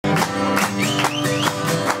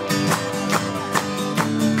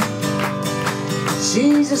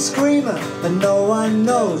She's a screamer, but no one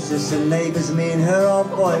knows. Just the neighbors, me and her old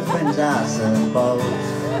boyfriends, I suppose.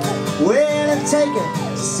 When I take her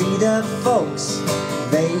to see the folks,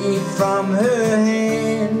 they eat from her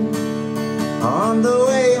hand. On the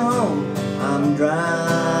way home, I'm driving.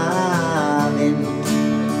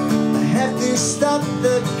 I have to stop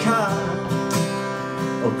the car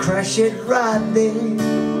or crash it right there.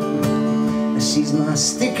 She's my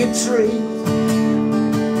sticker treat,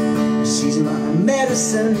 she's my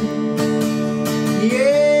medicine.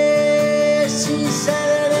 Yeah, she's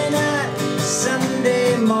Saturday night,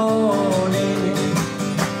 Sunday morning.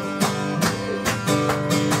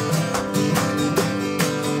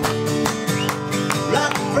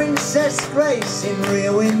 Like Princess Grace in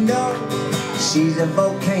Rear Window, she's a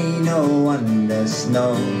volcano under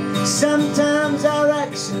snow. Sometimes our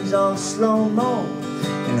actions are slow-mo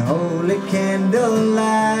in holy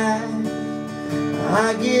candlelight.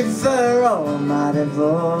 I give her all my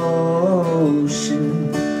devotion.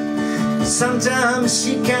 Sometimes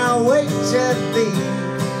she can't wait to be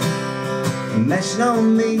meshing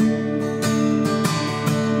on me.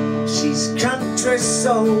 She's country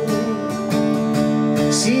soul,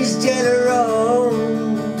 she's general,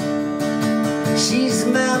 she's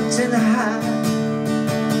mountain high,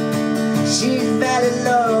 she's valley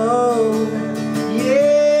low.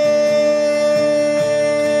 Yeah.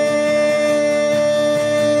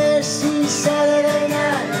 Saturday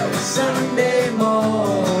night, Sunday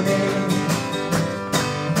morning.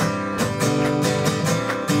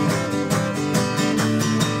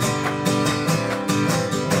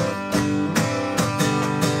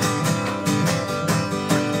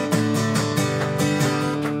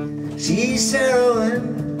 She's heroin,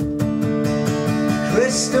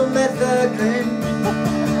 crystal methadone.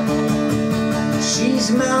 She's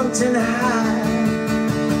mountain high,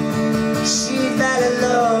 she's valley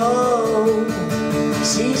low.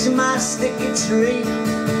 She's my sticky tree,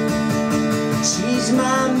 she's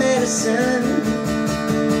my medicine,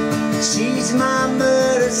 she's my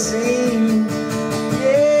murder scene.